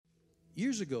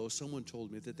Years ago, someone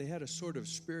told me that they had a sort of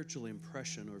spiritual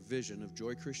impression or vision of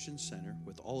Joy Christian Center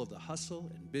with all of the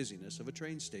hustle and busyness of a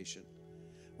train station.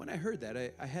 When I heard that,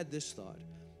 I had this thought.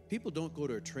 People don't go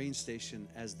to a train station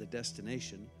as the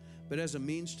destination, but as a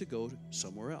means to go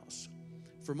somewhere else.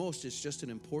 For most, it's just an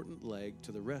important leg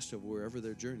to the rest of wherever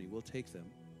their journey will take them.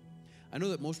 I know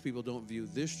that most people don't view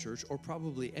this church, or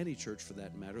probably any church for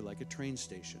that matter, like a train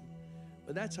station.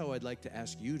 But that's how I'd like to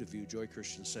ask you to view Joy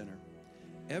Christian Center.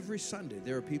 Every Sunday,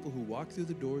 there are people who walk through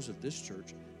the doors of this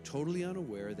church totally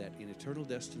unaware that an eternal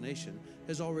destination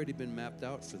has already been mapped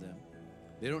out for them.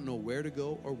 They don't know where to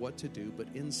go or what to do, but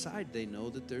inside they know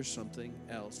that there's something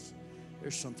else.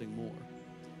 There's something more.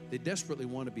 They desperately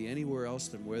want to be anywhere else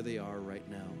than where they are right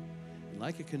now. And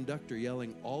like a conductor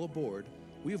yelling, "All aboard,"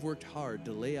 we have worked hard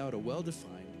to lay out a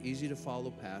well-defined,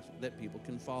 easy-to-follow path that people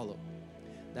can follow.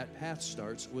 That path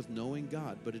starts with knowing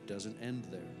God, but it doesn't end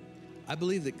there. I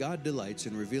believe that God delights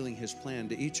in revealing His plan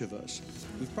to each of us.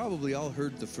 We've probably all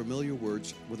heard the familiar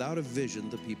words, "Without a vision,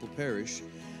 the people perish."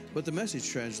 But the Message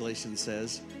translation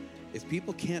says, if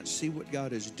people can't see what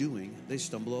God is doing, they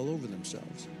stumble all over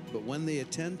themselves. But when they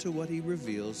attend to what He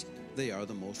reveals, they are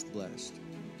the most blessed.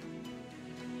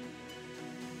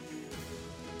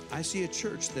 I see a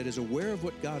church that is aware of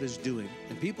what God is doing,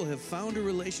 and people have found a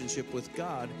relationship with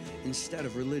God instead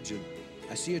of religion.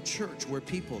 I see a church where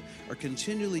people are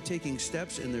continually taking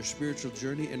steps in their spiritual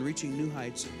journey and reaching new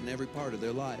heights in every part of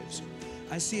their lives.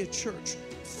 I see a church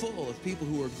full of people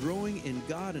who are growing in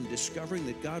God and discovering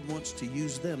that God wants to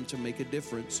use them to make a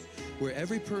difference, where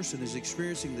every person is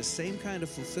experiencing the same kind of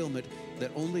fulfillment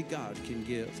that only God can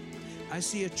give. I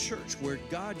see a church where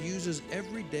God uses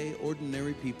everyday,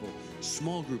 ordinary people,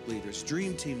 small group leaders,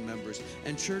 dream team members,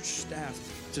 and church staff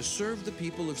to serve the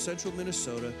people of central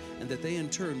Minnesota, and that they in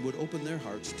turn would open their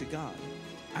hearts to God.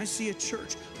 I see a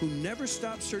church who never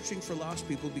stopped searching for lost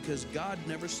people because God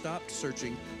never stopped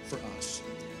searching for us.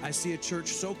 I see a church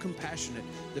so compassionate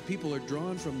that people are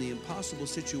drawn from the impossible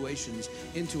situations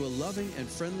into a loving and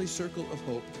friendly circle of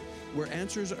hope where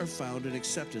answers are found and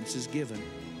acceptance is given.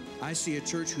 I see a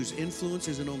church whose influence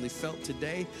isn't only felt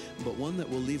today, but one that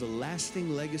will leave a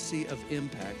lasting legacy of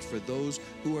impact for those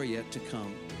who are yet to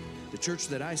come. The church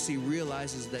that I see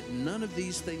realizes that none of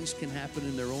these things can happen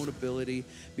in their own ability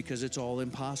because it's all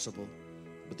impossible.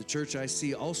 But the church I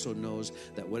see also knows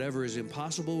that whatever is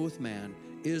impossible with man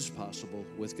is possible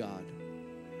with God.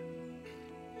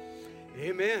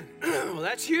 Amen. Well,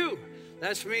 that's you.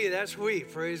 That's me. That's we.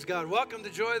 Praise God. Welcome to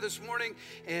Joy this morning,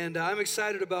 and I'm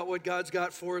excited about what God's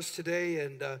got for us today,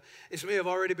 and this may have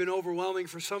already been overwhelming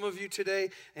for some of you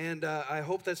today, and I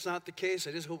hope that's not the case.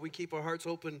 I just hope we keep our hearts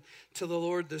open to the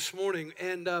Lord this morning,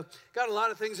 and got a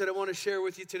lot of things that I want to share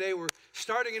with you today. We're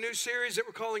starting a new series that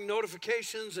we're calling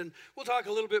Notifications, and we'll talk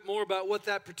a little bit more about what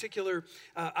that particular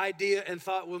idea and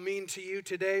thought will mean to you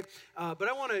today, but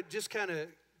I want to just kind of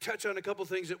touch on a couple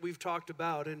things that we've talked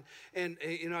about, and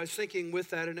you know, I was thinking with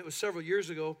that, and it was several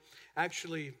years ago,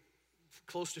 actually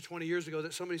close to 20 years ago,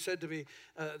 that somebody said to me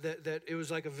that it was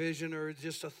like a vision or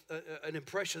just an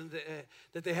impression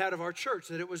that they had of our church,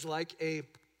 that it was like a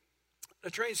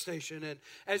train station. And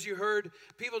as you heard,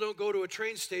 people don't go to a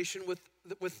train station with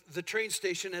the train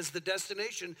station as the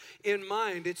destination in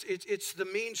mind. It's the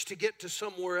means to get to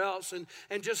somewhere else.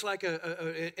 And just like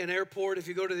an airport, if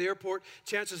you go to the airport,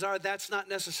 chances are that's not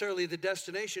necessarily the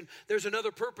destination. There's another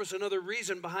purpose, another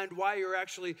reason behind why you're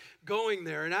actually going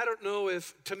there. And I don't know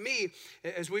if, to me,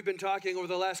 as we've been talking over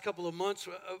the last couple of months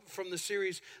from the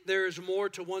series, there is more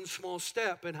to one small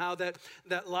step, and how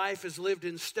that life is lived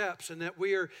in steps, and that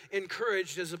we are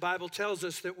encouraged, as the Bible tells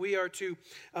us, that we are to,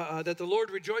 that the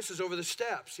Lord rejoices over the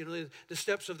steps. You know, the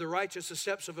steps of the righteous, the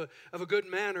steps of a good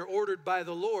man are ordered by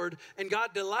the Lord, and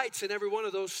God delights in every one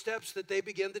of those steps that they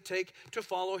begin to take to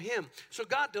follow Him. So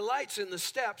God delights in the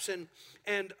steps, and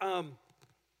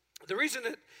the reason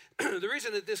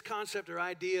that this concept or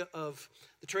idea of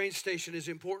the train station is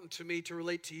important to me to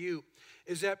relate to you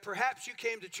is that perhaps you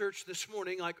came to church this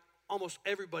morning like almost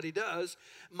everybody does.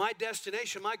 My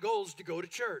destination, my goal is to go to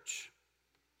church.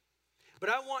 But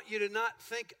I want you to not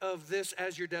think of this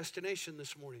as your destination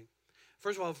this morning.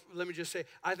 First of all, let me just say,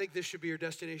 I think this should be your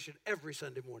destination every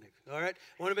Sunday morning, all right?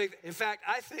 In fact,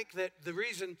 I think that the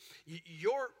reason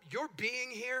you're being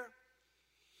here,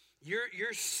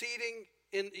 you're sitting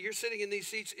in these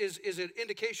seats is an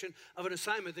indication of an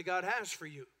assignment that God has for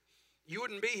you. You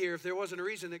wouldn't be here if there wasn't a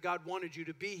reason that God wanted you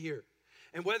to be here.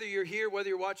 And whether you're here, whether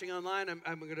you're watching online,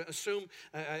 I'm going to assume,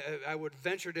 I would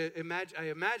venture to imagine, I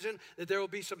imagine that there will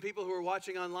be some people who are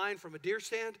watching online from a deer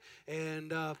stand.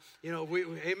 And,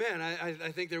 amen.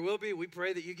 I think there will be. We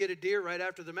pray that you get a deer right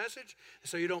after the message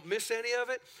so you don't miss any of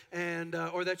it. And,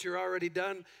 or that you're already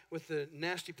done with the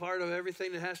nasty part of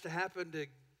everything that has to happen to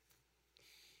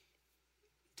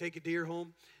take a deer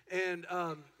home. And,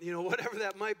 whatever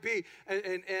that might be.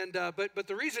 But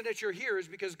the reason that you're here is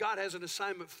because God has an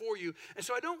assignment for you. And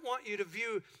so I don't want you to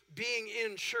view being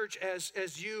in church as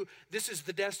this is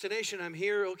the destination. I'm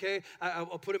here, okay?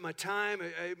 I'll put in my time.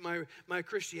 My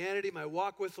Christianity, my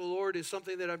walk with the Lord is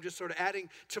something that I'm just sort of adding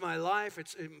to my life.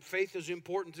 Faith is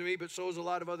important to me, but so is a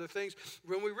lot of other things.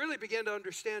 When we really begin to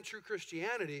understand true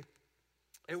Christianity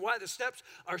and why the steps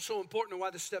are so important and why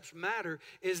the steps matter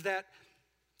is that,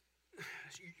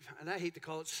 and I hate to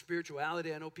call it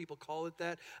spirituality. I know people call it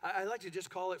that. I like to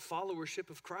just call it followership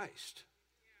of Christ.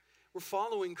 We're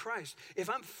following Christ. If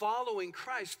I'm following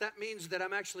Christ, that means that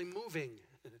I'm actually moving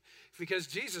because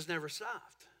Jesus never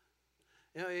stopped.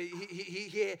 You know,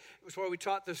 he was why we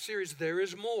taught the series, There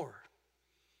Is More.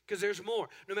 Because there's more.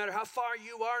 No matter how far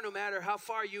you are, no matter how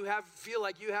far you feel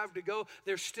like you have to go,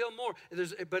 there's still more.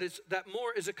 But that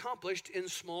more is accomplished in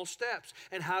small steps.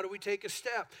 And how do we take a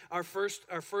step? Our first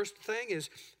thing is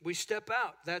we step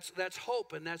out. That's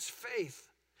hope and that's faith.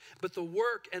 But the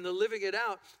work and the living it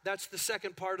out, that's the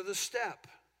second part of the step.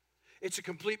 It's a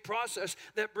complete process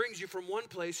that brings you from one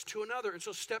place to another. And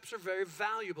so steps are very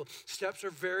valuable. Steps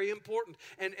are very important.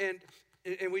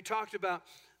 And we talked about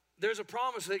there's a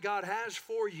promise that God has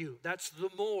for you. That's the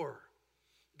more.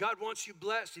 God wants you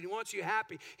blessed and He wants you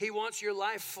happy. He wants your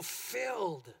life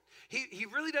fulfilled. He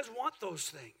really does want those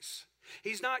things.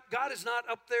 God is not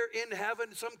up there in heaven,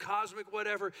 some cosmic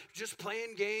whatever, just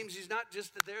playing games. He's not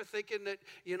just there thinking that,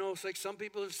 it's like some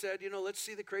people have said, let's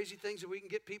see the crazy things that we can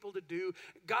get people to do.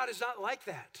 God is not like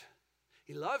that.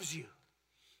 He loves you,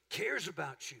 cares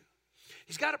about you.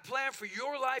 He's got a plan for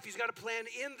your life. He's got a plan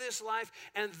in this life.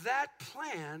 And that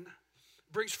plan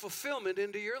brings fulfillment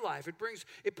into your life. It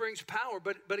brings power.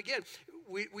 But again,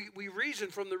 we reason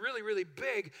from the really, really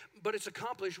big, but it's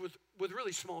accomplished with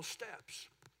really small steps.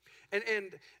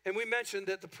 And we mentioned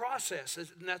that the process,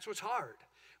 and that's what's hard.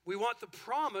 We want the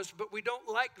promise, but we don't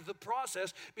like the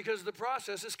process because the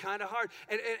process is kind of hard.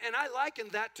 And I liken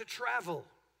that to travel.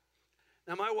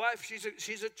 Now, my wife,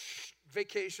 she's a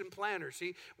vacation planner.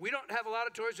 See, we don't have a lot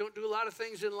of toys, don't do a lot of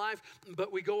things in life,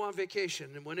 but we go on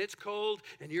vacation. And when it's cold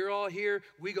and you're all here,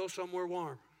 we go somewhere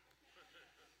warm.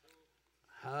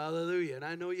 Hallelujah. And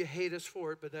I know you hate us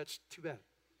for it, but that's too bad.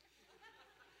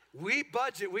 We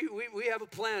budget, we have a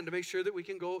plan to make sure that we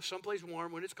can go someplace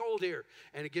warm when it's cold here.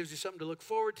 And it gives you something to look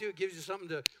forward to. It gives you something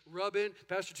to rub in.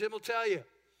 Pastor Tim will tell you.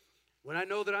 When I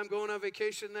know that I'm going on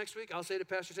vacation next week, I'll say to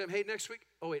Pastor Tim, hey, next week,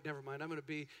 oh, wait, never mind. I'm going to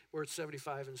be where it's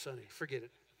 75 and sunny. Forget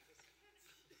it.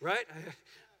 Right?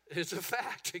 It's a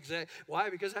fact. Exactly.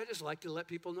 Why? Because I just like to let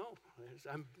people know.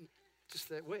 I'm just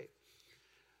that way.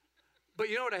 But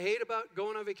you know what I hate about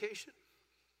going on vacation?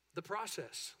 The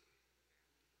process.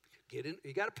 Get in.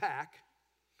 You got to pack.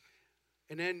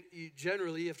 And then you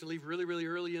have to leave really, really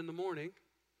early in the morning.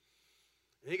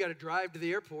 And you got to drive to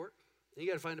the airport. Then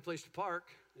you got to find a place to park.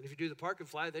 And if you do the park and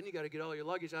fly, then you got to get all your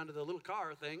luggage onto the little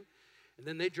car thing. And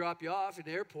then they drop you off in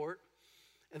the airport.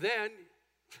 And then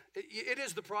it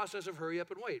is the process of hurry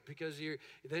up and wait. Because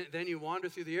then you wander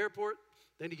through the airport.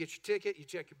 Then you get your ticket. You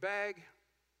check your bag.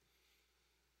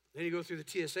 Then you go through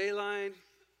the TSA line.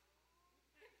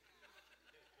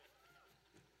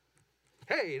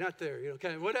 Hey, not there.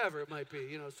 Kind of whatever it might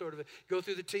be. Sort of go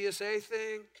through the TSA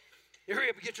thing. You hurry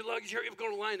up and get your luggage, hurry up and go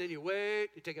to the line, then you wait,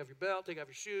 you take off your belt, take off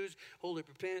your shoes, hold up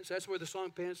your pants. That's where the song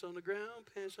Pants on the Ground,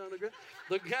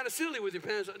 looking kind of silly with your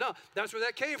pants on. No, that's where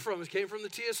that came from. It came from the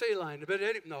TSA line. But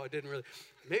no, it didn't really.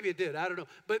 Maybe it did, I don't know.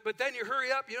 But then you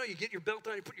hurry up, you get your belt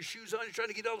on, you put your shoes on, you're trying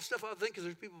to get all the stuff out of the thing because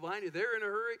there's people behind you. They're in a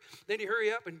hurry. Then you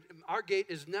hurry up, and our gate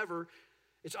is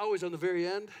it's always on the very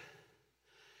end.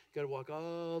 You got to walk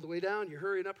all the way down, you're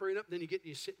hurrying up, then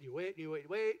you sit and you wait,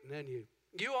 and then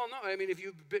you all know, if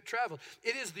you've traveled,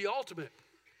 it is the ultimate.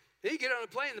 Then you get on a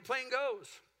plane, the plane goes,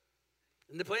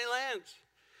 and the plane lands.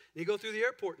 And you go through the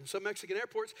airport, and some Mexican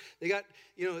airports, they got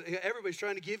everybody's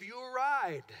trying to give you a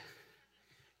ride.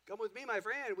 Come with me, my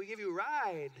friend, we give you a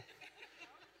ride.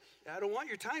 I don't want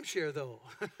your timeshare, though.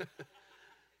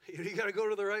 You got to go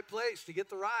to the right place to get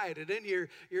the ride, and then you're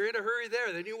in a hurry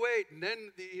there. Then you wait, and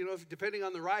then depending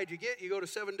on the ride you get, you go to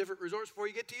 7 different resorts before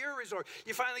you get to your resort.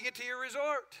 You finally get to your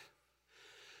resort.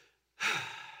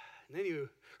 And then you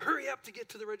hurry up to get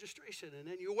to the registration, and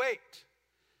then you wait.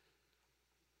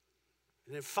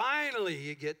 And then finally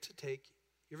you get to take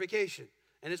your vacation.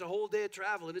 And it's a whole day of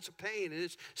travel, and it's a pain, and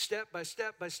it's step by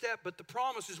step by step, but the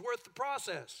promise is worth the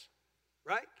process,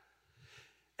 right?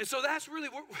 And so that's really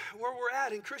where we're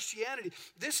at in Christianity.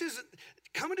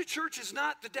 Coming to church is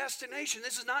not the destination.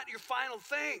 This is not your final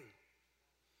thing.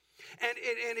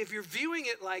 And if you're viewing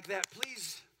it like that,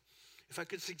 please, if I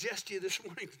could suggest to you this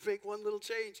morning to make one little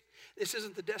change. This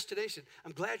isn't the destination.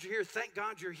 I'm glad you're here. Thank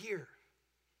God you're here.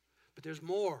 But there's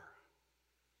more.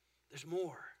 There's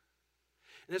more.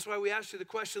 And that's why we asked you the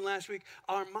question last week,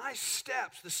 are my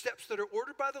steps, the steps that are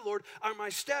ordered by the Lord, are my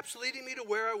steps leading me to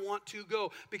where I want to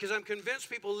go? Because I'm convinced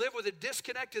people live with a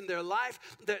disconnect in their life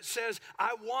that says,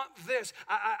 I want this.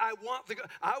 I want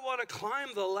to climb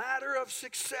the ladder of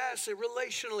success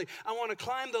relationally. I want to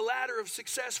climb the ladder of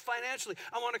success financially.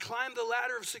 I want to climb the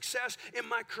ladder of success in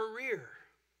my career.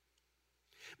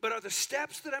 But are the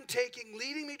steps that I'm taking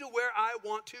leading me to where I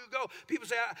want to go? People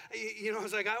say,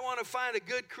 it's like, I want to find a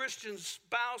good Christian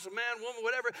spouse, a man, woman,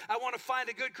 whatever. I want to find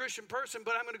a good Christian person,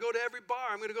 but I'm going to go to every bar.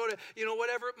 I'm going to go to,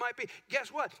 whatever it might be. Guess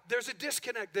what? There's a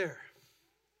disconnect there.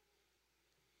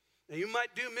 Now, you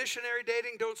might do missionary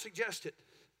dating. Don't suggest it.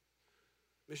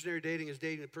 Missionary dating is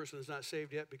dating a person that's not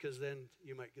saved yet, because then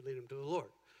you might lead them to the Lord.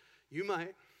 You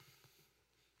might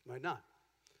not.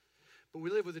 But we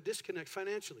live with a disconnect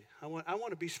financially. I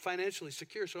want to be financially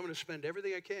secure, so I'm going to spend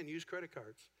everything I can, use credit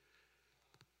cards.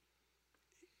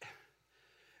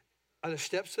 Are the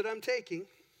steps that I'm taking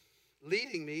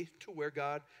leading me to where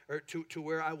God, or to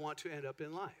where I want to end up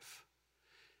in life?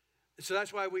 And so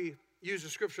that's why we used the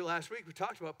scripture last week. We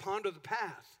talked about ponder the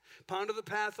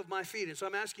path of my feet. And so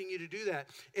I'm asking you to do that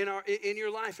in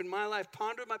your life, in my life.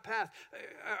 Ponder my path.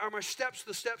 Are my steps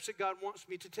the steps that God wants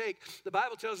me to take? The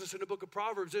Bible tells us in the book of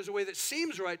Proverbs, there's a way that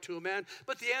seems right to a man,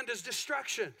 but the end is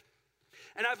destruction.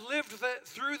 And I've lived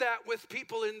through that with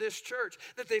people in this church,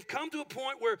 that they've come to a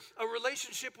point where a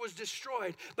relationship was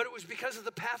destroyed, but it was because of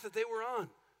the path that they were on.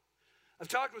 I've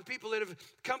talked with people that have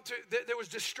come to, there was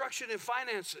destruction in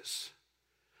finances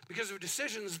because of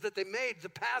decisions that they made. The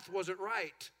path wasn't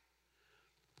right.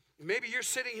 Maybe you're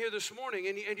sitting here this morning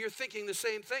and you're thinking the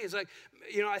same thing. It's like,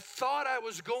 I thought I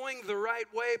was going the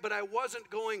right way, but I wasn't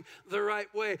going the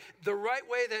right way. The right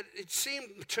way that it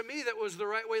seemed to me that was the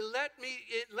right way led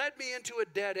me into a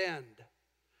dead end.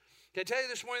 Can I tell you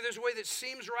this morning, there's a way that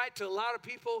seems right to a lot of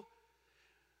people,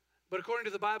 but according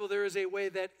to the Bible, there is a way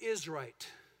that is right.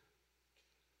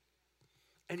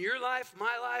 And your life,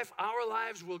 my life, our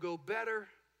lives will go better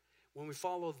when we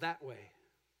follow that way.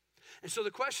 And so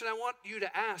the question I want you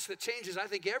to ask that changes, I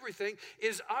think, everything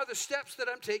is, are the steps that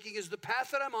I'm taking, is the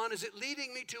path that I'm on, is it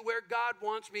leading me to where God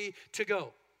wants me to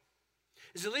go?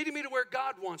 Is it leading me to where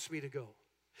God wants me to go?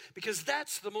 Because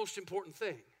that's the most important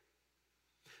thing.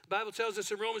 The Bible tells us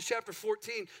in Romans chapter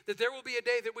 14 that there will be a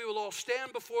day that we will all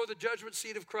stand before the judgment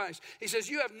seat of Christ. He says,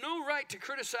 you have no right to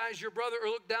criticize your brother or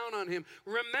look down on him.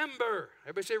 Remember,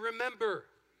 everybody say remember.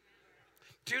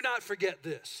 Do not forget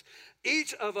this.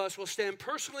 Each of us will stand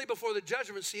personally before the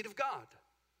judgment seat of God.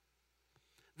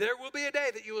 There will be a day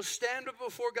that you will stand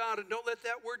before God, and don't let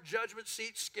that word judgment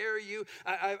seat scare you.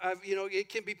 It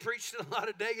can be preached in a lot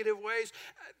of negative ways.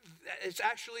 It's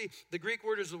actually, the Greek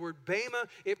word is the word bema.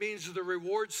 It means the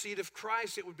reward seat of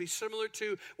Christ. It would be similar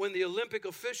to when the Olympic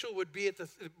official would be at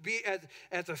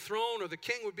the throne, or the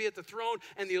king would be at the throne,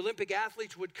 and the Olympic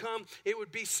athletes would come. It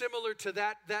would be similar to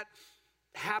that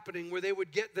happening where they would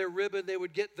get their ribbon, they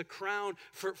would get the crown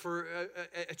for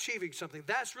achieving something.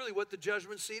 That's really what the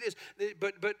judgment seat is.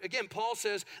 But again, Paul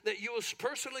says that you will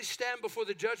personally stand before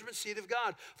the judgment seat of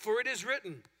God. For it is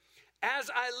written, as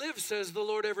I live, says the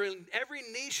Lord, every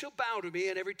knee shall bow to me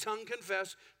and every tongue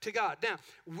confess to God. Now,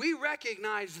 we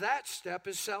recognize that step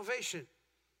as salvation,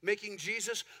 making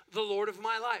Jesus the Lord of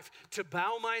my life. To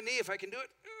bow my knee, if I can do it.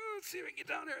 Let's see if I can get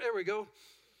down there. There we go.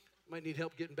 Might need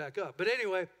help getting back up. But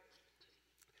anyway,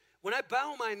 when I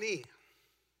bow my knee,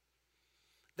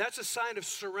 that's a sign of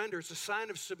surrender. It's a sign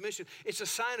of submission. It's a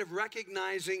sign of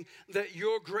recognizing that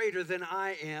you're greater than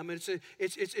I am. It's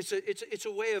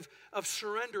a way of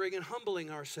surrendering and humbling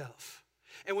ourselves.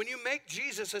 And when you make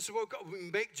Jesus,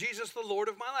 make Jesus the Lord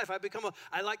of my life.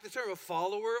 I like the term, a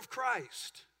follower of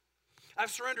Christ. I've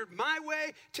surrendered my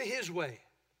way to his way.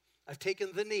 I've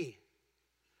taken the knee.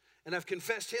 And I've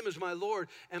confessed him as my Lord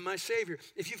and my Savior.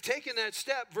 If you've taken that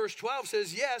step, verse 12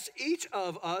 says, yes, each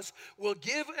of us will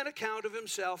give an account of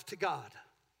himself to God.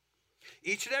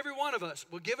 Each and every one of us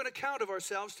will give an account of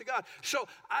ourselves to God. So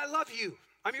I love you.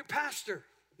 I'm your pastor.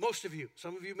 Most of you.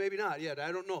 Some of you maybe not yet.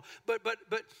 I don't know. But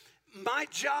my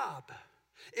job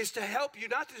is to help you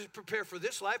not to prepare for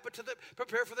this life, but to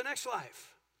prepare for the next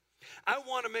life. I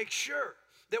want to make sure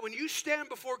that when you stand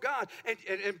before God,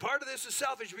 and part of this is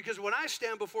selfish because when I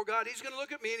stand before God, he's going to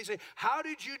look at me and he's say, how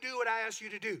did you do what I asked you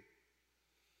to do?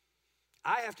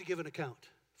 I have to give an account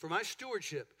for my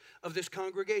stewardship of this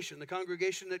congregation, the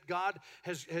congregation that God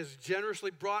has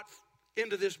generously brought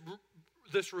into this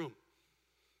room.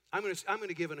 I'm going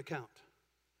to give an account.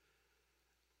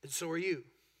 And so are you.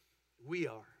 We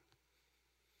are.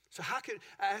 So how could,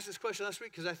 I asked this question last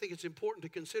week because I think it's important to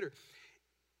consider.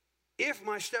 If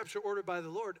my steps are ordered by the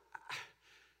Lord,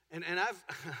 and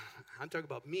I'm talking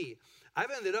about me,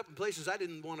 I've ended up in places I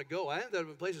didn't want to go. I ended up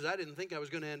in places I didn't think I was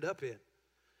going to end up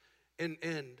in.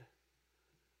 And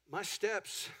my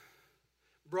steps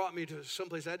brought me to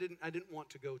someplace I didn't want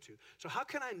to go to. So how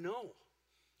can I know?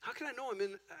 How can I know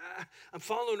I'm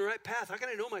following the right path? How can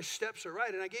I know my steps are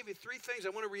right? And I gave you 3 things. I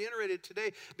want to reiterate it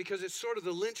today because it's sort of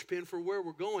the linchpin for where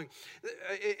we're going.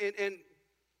 And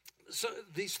so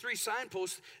these 3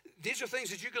 signposts, these are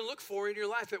things that you can look for in your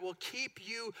life that will keep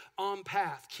you on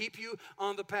path, keep you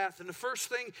on the path. And the first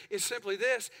thing is simply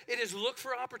this. It is look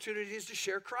for opportunities to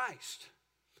share Christ.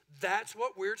 That's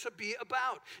what we're to be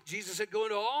about. Jesus said, go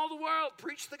into all the world,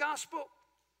 preach the gospel.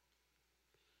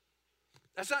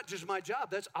 That's not just my job,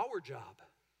 that's our job.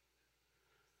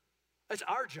 That's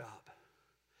our job.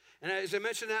 And as I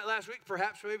mentioned that last week,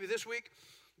 perhaps maybe this week,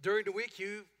 during the week,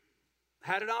 you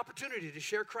had an opportunity to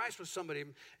share Christ with somebody.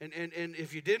 And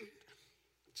if you didn't,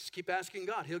 just keep asking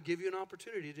God. He'll give you an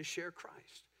opportunity to share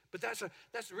Christ. But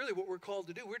that's really what we're called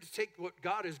to do. We're to take what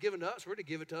God has given to us, we're to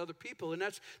give it to other people. And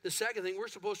that's the second thing. We're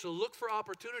supposed to look for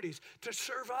opportunities to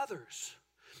serve others.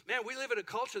 Man, we live in a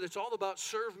culture that's all about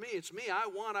serve me. It's me. I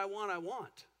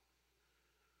want.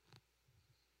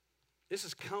 This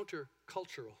is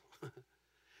counter-cultural.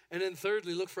 And then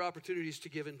thirdly, look for opportunities to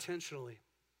give intentionally.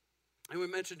 And we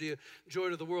mentioned to you, Joy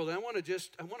to the World. And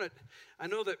I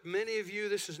know that many of you,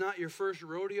 this is not your first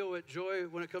rodeo at Joy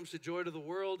when it comes to Joy to the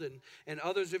World. And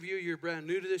others of you, you're brand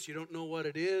new to this. You don't know what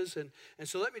it is. And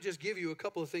so let me just give you a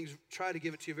couple of things, try to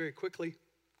give it to you very quickly.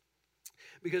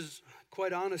 Because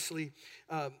quite honestly,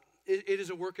 it is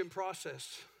a work in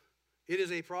process. It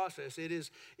is a process. It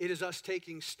is us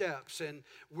taking steps. And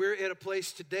we're at a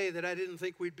place today that I didn't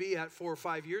think we'd be at 4 or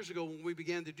 5 years ago when we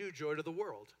began to do Joy to the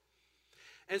World.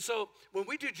 And so when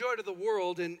we do Joy to the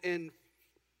World, and I'm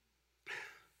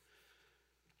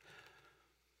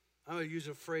going to use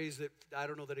a phrase that I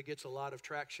don't know that it gets a lot of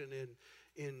traction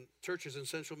in churches in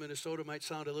central Minnesota. Might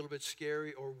sound a little bit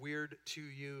scary or weird to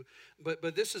you, but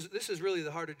this is really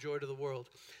the heart of Joy to the World.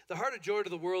 The heart of Joy to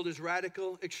the World is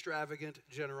radical, extravagant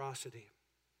generosity.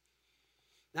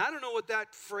 Now, I don't know what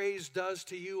that phrase does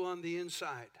to you on the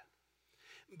inside,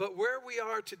 but where we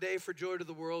are today for Joy to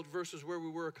the World versus where we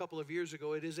were a couple of years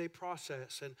ago, it is a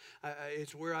process, and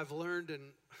it's where I've learned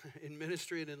in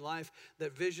ministry and in life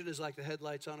that vision is like the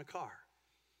headlights on a car.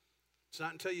 It's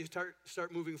not until you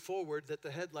start moving forward that the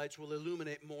headlights will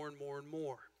illuminate more and more and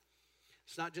more.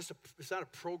 It's not a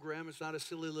program. It's not a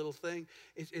silly little thing.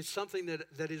 It's something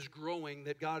that is growing,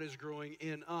 that God is growing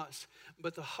in us.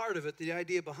 But the heart of it, the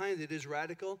idea behind it is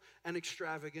radical and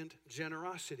extravagant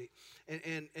generosity.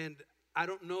 And I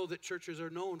don't know that churches are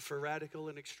known for radical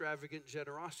and extravagant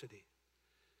generosity.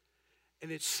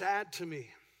 And it's sad to me.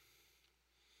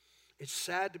 It's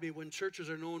sad to me when churches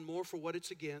are known more for what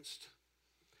it's against.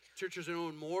 Churches are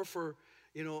known more for,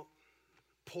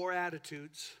 poor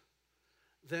attitudes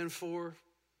than for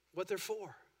what they're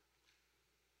for.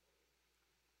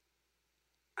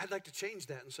 I'd like to change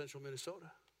that in central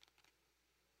Minnesota.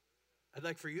 I'd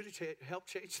like for you to help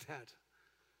change that.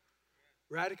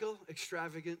 Radical,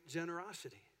 extravagant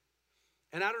generosity.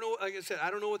 And I don't know, like I said, I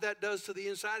don't know what that does to the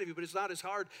inside of you, but it's not as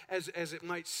hard as it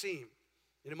might seem.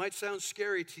 And it might sound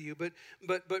scary to you, but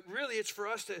really it's for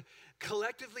us to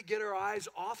collectively get our eyes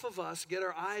off of us, get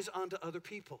our eyes onto other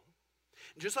people.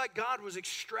 And just like God was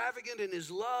extravagant in his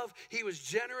love, he was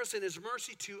generous in his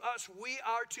mercy to us, we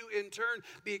are to in turn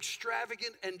be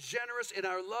extravagant and generous in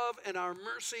our love and our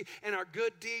mercy and our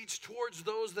good deeds towards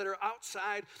those that are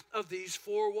outside of these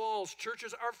 4 walls.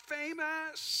 Churches are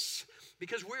famous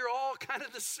because we're all kind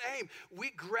of the same. We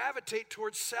gravitate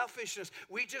towards selfishness.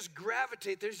 We just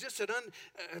gravitate. There's just an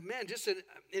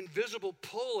invisible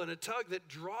pull and a tug that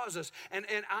draws us. And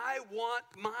I want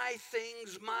my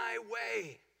things my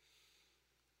way.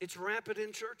 It's rampant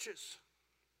in churches.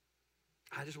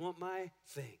 I just want my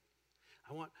thing.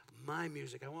 I want my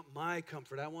music. I want my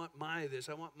comfort. I want my this.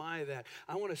 I want my that.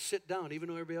 I want to sit down even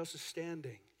though everybody else is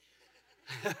standing.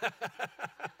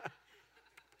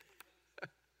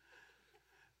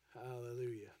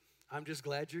 Hallelujah. I'm just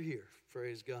glad you're here.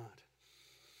 Praise God.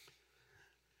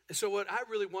 And so what I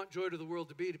really want Joy to the World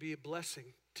to be a blessing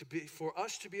for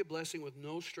us to be a blessing with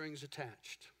no strings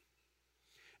attached.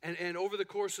 And over the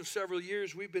course of several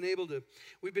years, we've been able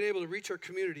to reach our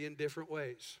community in different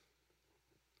ways.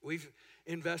 We've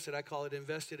invested, I call it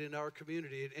invested in our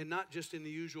community, and not just in the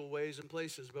usual ways and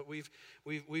places, but we've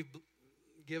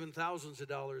given thousands of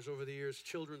dollars over the years.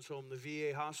 Children's Home, the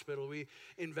VA hospital. We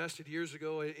invested years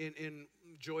ago in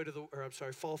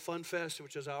Fall Fun Fest,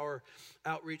 which is our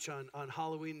outreach on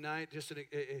Halloween night, just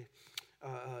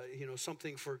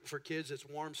something for kids that's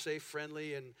warm, safe,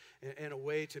 friendly, and a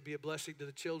way to be a blessing to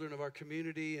the children of our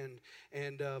community.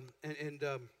 And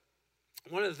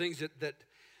one of the things that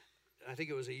I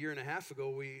think it was a year and a half ago,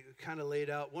 we kind of laid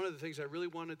out, one of the things I really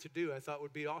wanted to do, I thought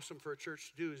would be awesome for a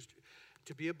church to do, is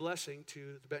to be a blessing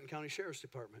to the Benton County Sheriff's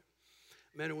Department.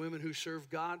 Men and women who serve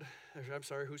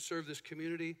who serve this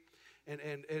community,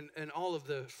 and all of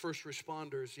the first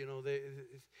responders, they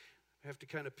have to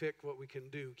kind of pick what we can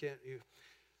do.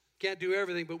 Can't do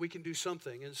everything, but we can do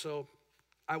something. And so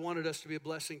I wanted us to be a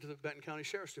blessing to the Benton County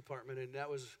Sheriff's Department, and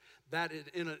that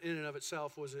in and of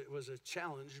itself was a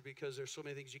challenge, because there's so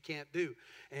many things you can't do.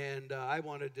 And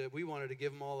we wanted to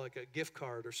give them all like a gift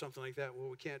card or something like that. Well,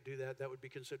 we can't do that. That would be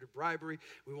considered bribery.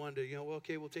 We wanted to,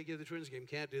 okay, we'll take you to the Twins game.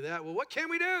 Can't do that. Well, what can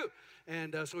we do?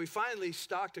 And so we finally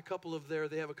stocked a couple of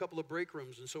they have a couple of break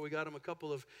rooms, and so we got them a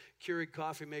couple of Keurig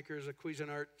coffee makers, a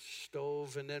Cuisinart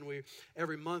stove, and then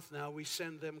every month now we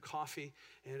send them coffee,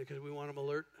 and because we want them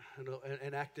alert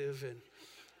and active,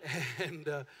 and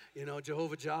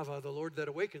Jehovah Java, the Lord that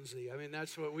awakens thee. I mean,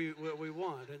 that's what we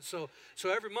want. And so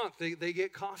every month they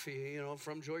get coffee,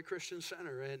 from Joy Christian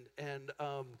Center, and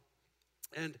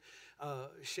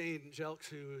Shane Jelks,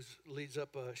 who leads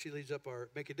up our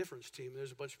Make a Difference team.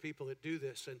 There's a bunch of people that do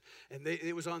this, and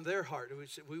it was on their heart.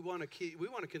 We want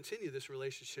to continue this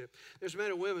relationship. There's men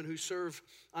and women who serve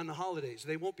on the holidays.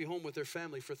 They won't be home with their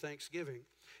family for Thanksgiving.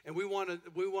 And we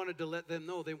wanted to let them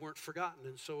know they weren't forgotten.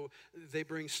 And so they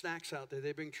bring snacks out there.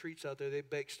 They bring treats out there. They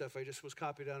bake stuff. I just was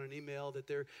copied on an email that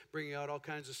they're bringing out all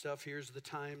kinds of stuff. Here's the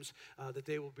times that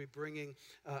they will be bringing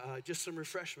just some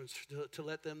refreshments to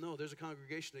let them know there's a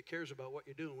congregation that cares about what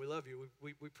you're doing. We love you.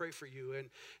 We pray for you.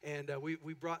 And we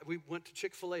went to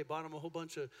Chick-fil-A, bought them a whole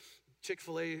bunch of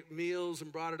Chick-fil-A meals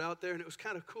and brought it out there. And it was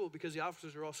kind of cool because the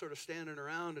officers are all sort of standing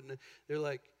around, and they're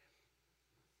like,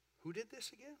 who did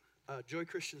this again? Joy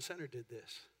Christian Center did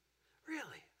this.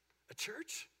 Really? A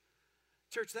church?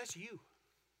 Church, that's you.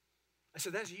 I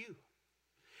said, that's you.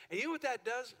 And you know what that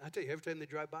does? I tell you, every time they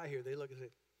drive by here, they look and say,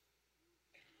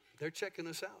 they're checking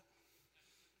us out.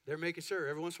 They're making sure.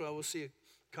 Every once in a while, we'll see a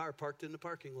car parked in the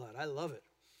parking lot. I love it.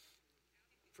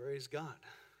 Praise God.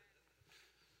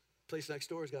 Place next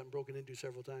door has gotten broken into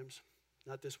several times.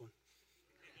 Not this one.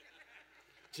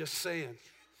 Just saying.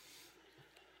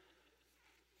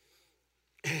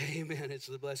 Amen. It's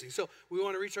the blessing. So we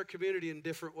want to reach our community in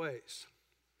different ways.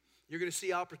 You're going to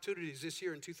see opportunities this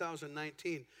year in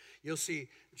 2019. You'll see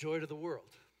Joy to the World.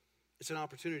 It's an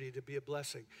opportunity to be a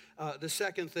blessing. The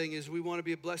second thing is we want to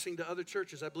be a blessing to other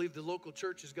churches. I believe the local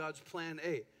church is God's plan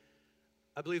A.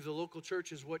 I believe the local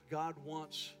church is what God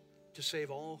wants to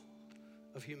save all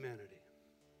of humanity.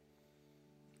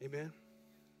 Amen?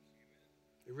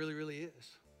 It really, really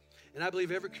is. And I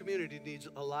believe every community needs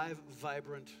alive,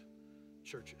 vibrant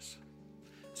churches.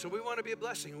 So we want to be a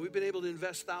blessing, and we've been able to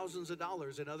invest thousands of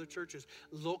dollars in other churches,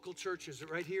 local churches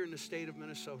right here in the state of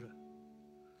Minnesota.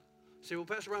 Say, well,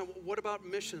 Pastor Brian, what about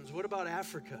missions? What about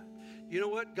Africa? You know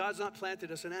what? God's not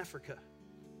planted us in Africa.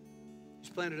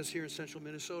 He's planted us here in central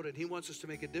Minnesota, and he wants us to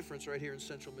make a difference right here in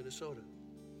central Minnesota.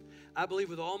 I believe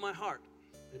with all my heart,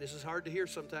 and this is hard to hear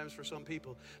sometimes for some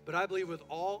people, but I believe with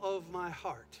all of my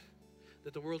heart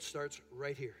that the world starts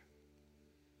right here.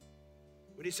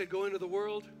 When he said, go into the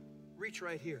world, reach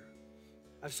right here.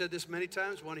 I've said this many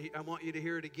times. I want you to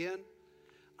hear it again.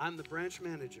 I'm the branch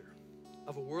manager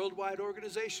of a worldwide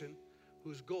organization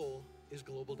whose goal is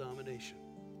global domination.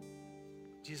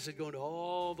 Jesus said, go into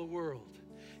all the world.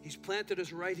 He's planted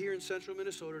us right here in central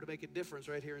Minnesota to make a difference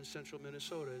right here in central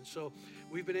Minnesota. And so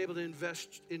we've been able to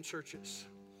invest in churches.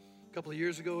 A couple of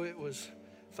years ago, it was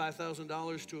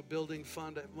 $5,000 to a building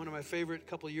fund. One of my favorite, a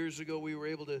couple of years ago, we were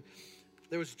able to.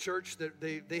 There was a church that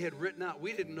they had written out,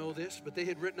 we didn't know this, but they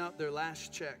had written out their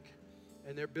last check,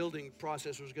 and their building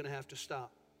process was going to have to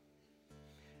stop.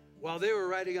 While they were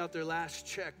writing out their last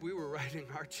check, we were writing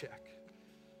our check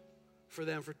to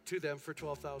them for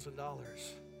 $12,000.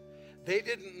 They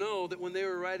didn't know that when they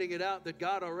were writing it out that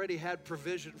God already had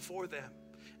provision for them.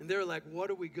 And they were like, what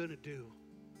are we going to do?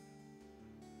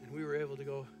 And we were able to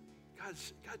go, God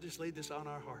just laid this on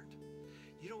our heart.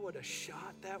 You know what a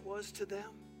shot that was to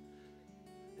them?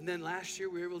 And then last year,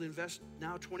 we were able to invest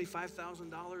now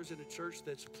 $25,000 in a church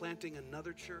that's planting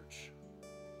another church.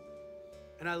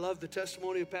 And I love the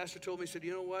testimony a pastor told me. He said,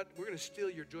 you know what? We're going to steal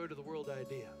your joy to the world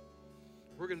idea.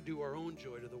 We're going to do our own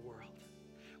joy to the world.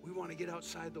 We want to get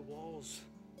outside the walls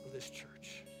of this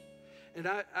church. And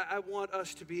I want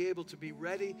us to be able to be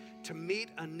ready to meet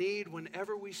a need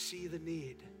whenever we see the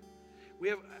need.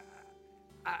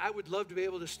 I would love to be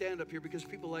able to stand up here because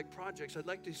people like projects. I'd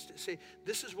like to say,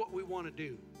 this is what we want to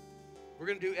do. We're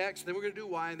going to do X, then we're going to do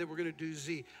Y, and then we're going to do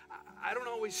Z. I don't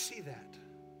always see that.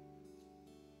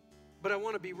 But I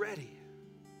want to be ready.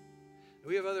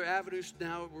 We have other avenues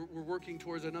now. We're working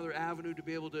towards another avenue to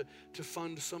be able to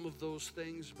fund some of those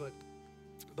things.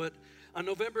 But on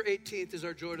November 18th is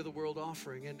our Joy to the World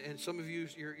offering. And some of you,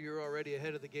 you're already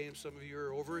ahead of the game. Some of you are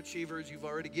overachievers. You've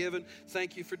already given.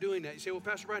 Thank you for doing that. You say, well,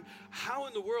 Pastor Brian, how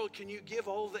in the world can you give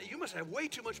all of that? You must have way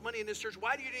too much money in this church.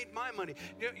 Why do you need my money?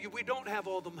 We don't have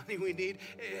all the money we need.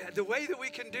 The way that we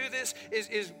can do this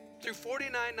is through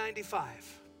 $49.95.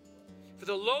 For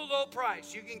the low, low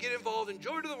price, you can get involved in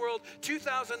Joy to the World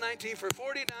 2019 for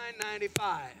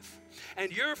 $49.95.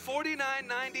 And you're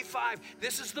 $49.95.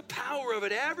 This is the power of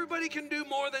it. Everybody can do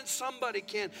more than somebody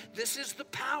can. This is the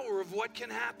power of what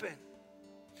can happen.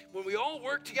 When we all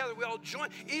work together, we all join.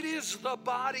 It is the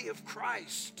body of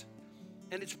Christ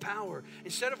and its power.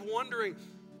 Instead of wondering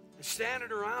and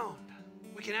standing around,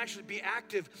 we can actually be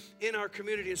active in our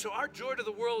community. And so our Joy to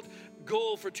the World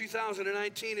goal for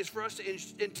 2019 is for us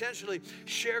to intentionally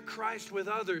share Christ with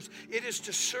others. It is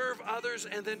to serve others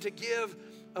and then to give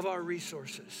of our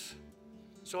resources.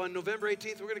 So on November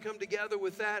 18th, we're going to come together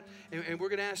with that, and we're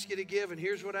going to ask you to give. And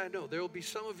here's what I know. There will be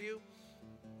some of you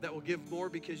that will give more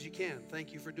because you can.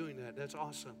 Thank you for doing that. That's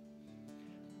awesome.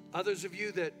 Others of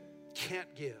you that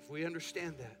can't give. We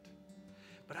understand that.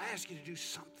 But I ask you to do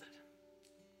something.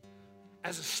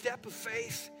 As a step of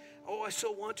faith, oh, I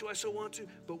so want to,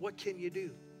 but what can you do?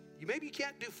 Maybe you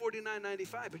can't do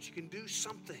 $49.95, but you can do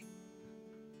something.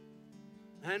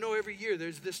 And I know every year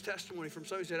there's this testimony from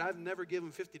somebody who said, I've never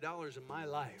given $50 in my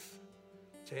life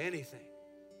to anything,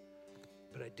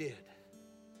 but I did.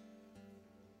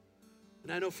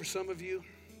 And I know for some of you,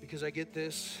 because I get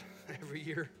this every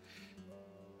year,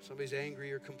 somebody's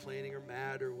angry or complaining or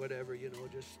mad or whatever,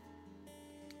 just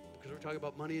because we're talking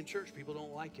about money in church, people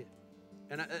don't like it.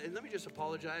 And let me just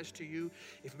apologize to you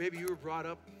if maybe you were brought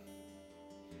up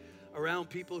around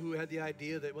people who had the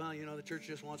idea that, well, the church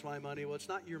just wants my money. Well, it's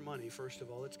not your money, first of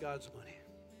all. It's God's money.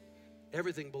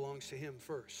 Everything belongs to Him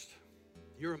first.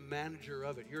 You're a manager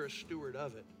of it. You're a steward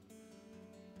of it.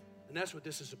 And that's what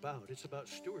this is about. It's about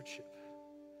stewardship.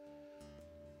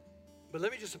 But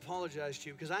let me just apologize to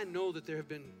you because I know that there have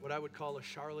been what I would call a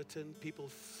charlatan, people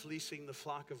fleecing the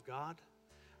flock of God.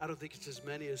 I don't think it's as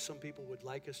many as some people would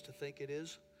like us to think it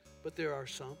is, but there are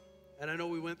some. And I know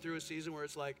we went through a season where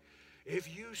it's like,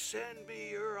 if you send me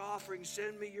your offering,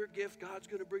 send me your gift, God's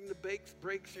going to bring the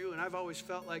breakthrough. And I've always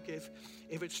felt like if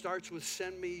it starts with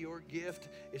send me your gift,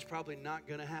 it's probably not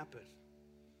going to happen.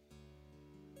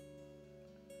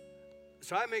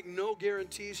 So I make no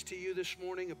guarantees to you this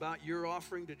morning about your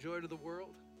offering to Joy to the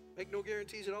World. Make no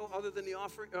guarantees at all other than the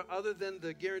offering, other than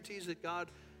the guarantees that God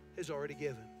has already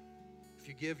given. If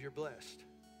you give, you're blessed.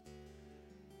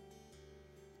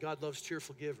 God loves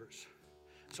cheerful givers.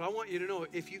 So I want you to know,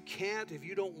 if you can't, if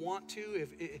you don't want to,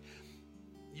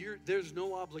 there's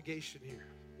no obligation here.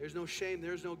 There's no shame,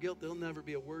 there's no guilt. There'll never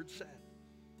be a word said.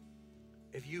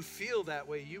 If you feel that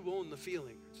way, you own the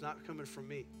feeling. It's not coming from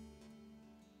me.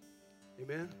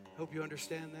 Amen? Hope you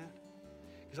understand that.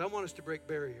 Because I want us to break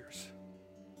barriers.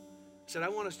 I said, I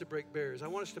want us to break barriers. I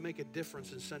want us to make a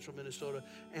difference in central Minnesota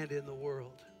and in the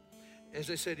world. As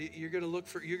I said, you're going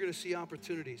to see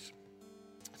opportunities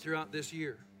throughout this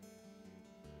year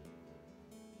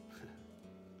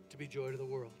to be Joy to the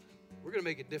World. We're going to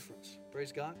make a difference.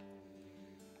 Praise God.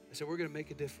 I said, we're going to make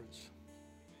a difference.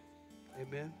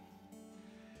 Amen.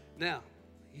 Now,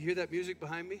 you hear that music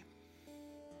behind me?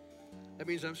 That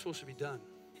means I'm supposed to be done.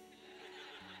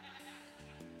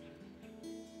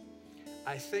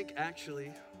 I think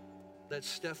actually that's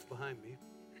Steph behind me.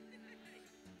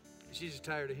 She's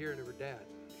tired of hearing of her dad.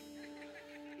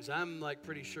 Because I'm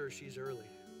pretty sure she's early.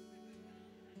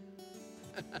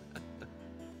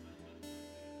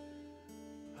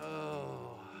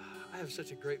 Oh, I have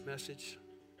such a great message.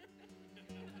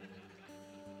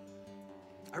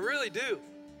 I really do.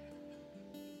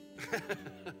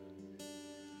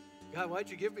 God, why'd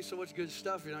you give me so much good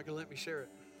stuff? You're not going to let me share it.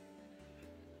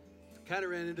 Kind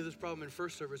of ran into this problem in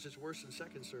first service. It's worse in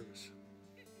second service.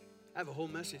 I have a whole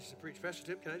message to preach. Pastor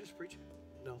Tim, can I just preach it?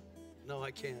 No,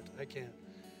 I can't.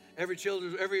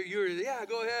 Yeah,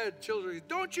 go ahead, children.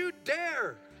 Don't you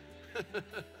dare.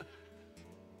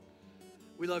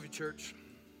 We love you, church.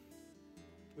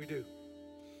 We do.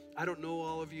 I don't know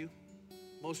all of you.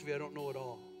 Most of you I don't know at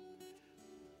all.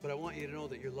 But I want you to know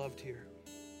that you're loved here,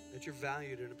 that you're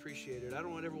valued and appreciated. I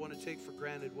don't ever want to take for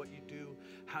granted what you do,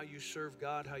 how you serve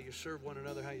God, how you serve one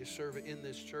another, how you serve in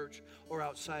this church or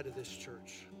outside of this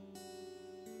church.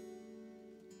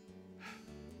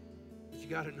 But you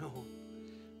got to know,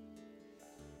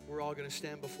 we're all going to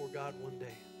stand before God one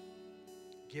day,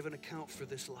 give an account for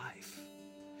this life,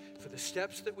 for the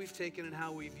steps that we've taken and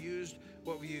how we've used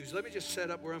what we use. Let me just set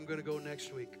up where I'm going to go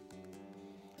next week.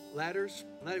 Ladders,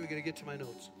 I'm not even going to get to my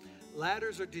notes.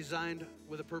 Ladders are designed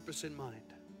with a purpose in mind.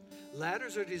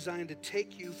 Ladders are designed to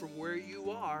take you from where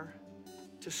you are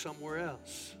to somewhere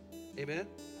else. Amen?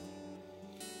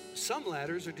 Some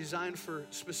ladders are designed for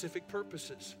specific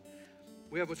purposes.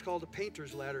 We have what's called a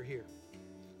painter's ladder here.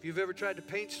 If you've ever tried to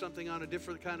paint something on a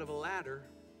different kind of a ladder,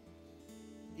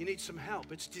 you need some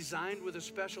help. It's designed with a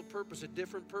special purpose, a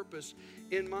different purpose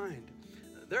in mind.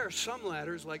 There are some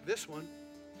ladders like this one.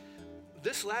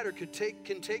 This ladder can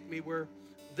take me where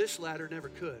this ladder never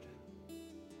could.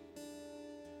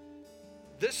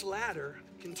 This ladder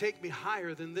can take me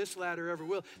higher than this ladder ever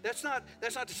will. That's not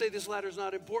to say this ladder is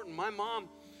not important. My mom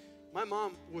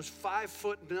was 5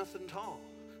 foot nothing tall.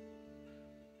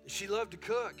 She loved to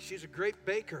cook. She's a great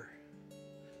baker.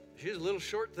 She's a little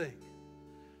short thing.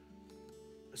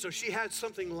 So she had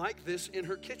something like this in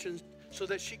her kitchen so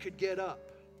that she could get up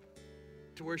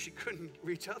to where she couldn't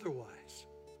reach otherwise.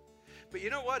 But you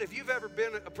know what? If you've ever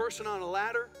been a person on a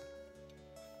ladder,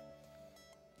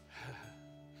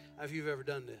 if you've ever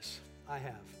done this, I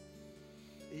have.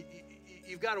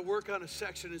 You've got to work on a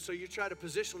section, and so you try to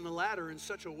position the ladder in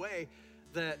such a way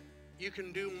that you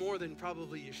can do more than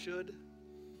probably you should.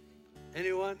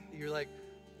 Anyone? You're like,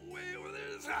 wait,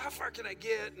 how far can I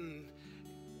get? And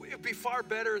it would be far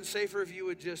better and safer if you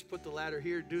would just put the ladder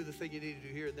here, do the thing you need to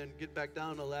do here, and then get back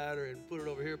down the ladder and put it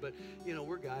over here. But, you know,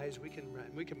 we're guys. We can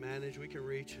manage. We can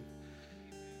reach.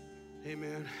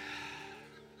 Amen.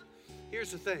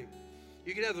 Here's the thing.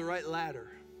 You can have the right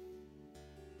ladder.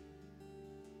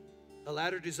 A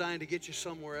ladder designed to get you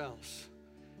somewhere else.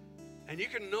 And you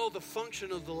can know the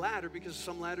function of the ladder because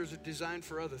some ladders are designed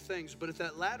for other things. But if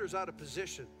that ladder's out of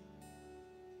position,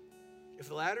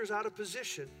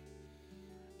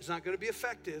 it's not going to be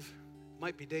effective, it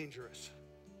might be dangerous.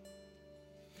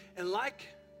 And like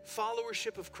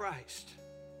followership of Christ,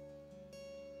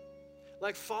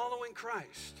 like following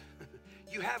Christ,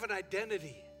 you have an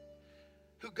identity,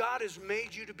 who God has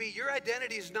made you to be. Your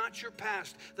identity is not your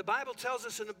past. The Bible tells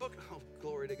us in the book, oh,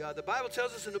 glory to God. The Bible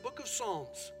tells us in the book of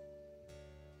Psalms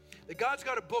that God's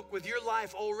got a book with your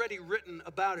life already written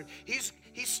about it.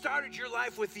 He started your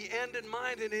life with the end in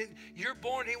mind, and you're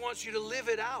born, He wants you to live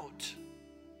it out.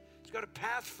 He's got a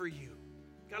path for you.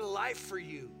 He's got a life for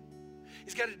you.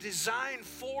 He's got a design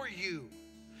for you.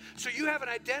 So you have an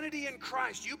identity in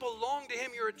Christ. You belong to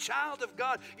Him. You're a child of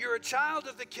God. You're a child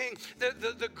of the King.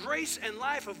 The grace and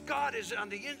life of God is on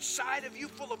the inside of you,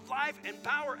 full of life and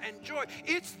power and joy.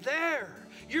 It's there.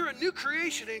 You're a new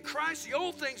creation in Christ. The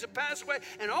old things have passed away,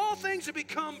 and all things have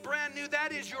become brand new.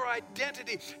 That is your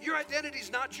identity. Your identity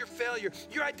is not your failure.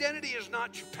 Your identity is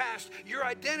not your past. Your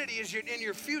identity is in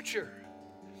your future.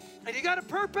 And you got a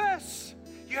purpose.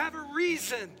 You have a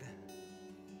reason.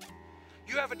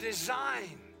 You have a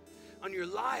design on your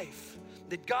life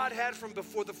that God had from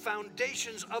before the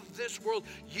foundations of this world.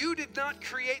 You did not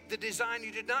create the design.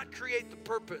 You did not create the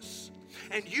purpose.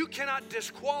 And you cannot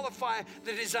disqualify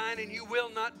the design, and you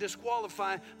will not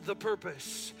disqualify the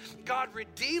purpose. God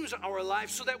redeems our life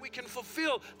so that we can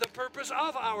fulfill the purpose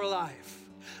of our life.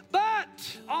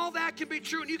 But all that can be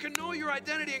true, and you can know your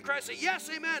identity in Christ. Say, yes,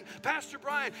 amen, Pastor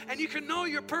Brian. And you can know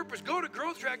your purpose. Go to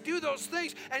Growth Track, do those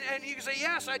things. And you can say,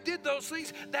 yes, I did those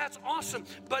things. That's awesome.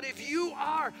 But if you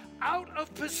are out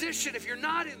of position, if you're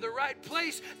not in the right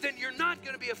place, then you're not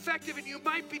going to be effective, and you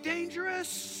might be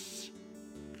dangerous.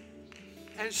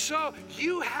 And so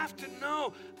you have to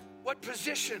know what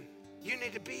position you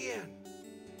need to be in.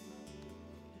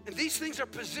 And these things are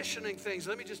positioning things.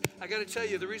 I got to tell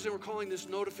you, the reason we're calling this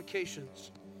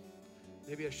notifications,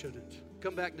 maybe I shouldn't.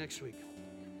 Come back next week.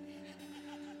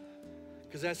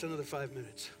 Because that's another 5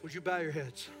 minutes. Would you bow your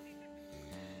heads?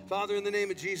 Father, in the name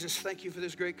of Jesus, thank you for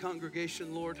this great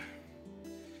congregation, Lord.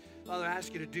 Father, I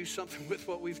ask you to do something with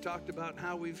what we've talked about and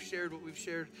how we've shared what we've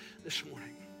shared this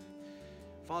morning.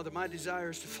 Father, my desire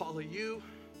is to follow you,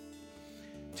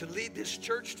 to lead this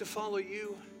church to follow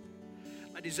you.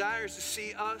 My desire is to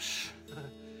see us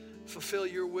fulfill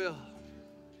your will,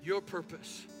 your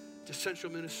purpose to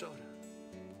Central Minnesota.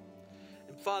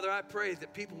 Father, I pray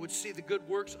that people would see the good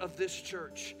works of this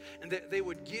church and that they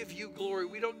would give you glory.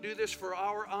 We don't do this for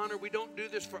our honor. We don't do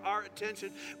this for our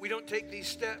attention. We don't take these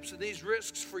steps and these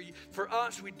risks for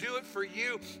us. We do it for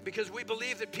you because we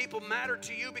believe that people matter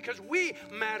to you because we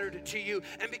mattered to you.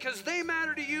 And because they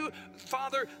matter to you,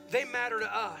 Father, they matter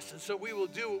to us. And so we will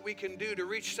do what we can do to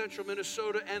reach central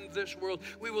Minnesota and this world.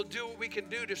 We will do what we can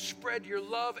do to spread your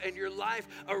love and your life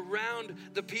around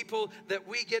the people that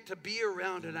we get to be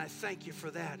around. And I thank you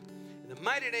for that. In the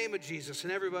mighty name of Jesus.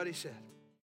 And everybody said.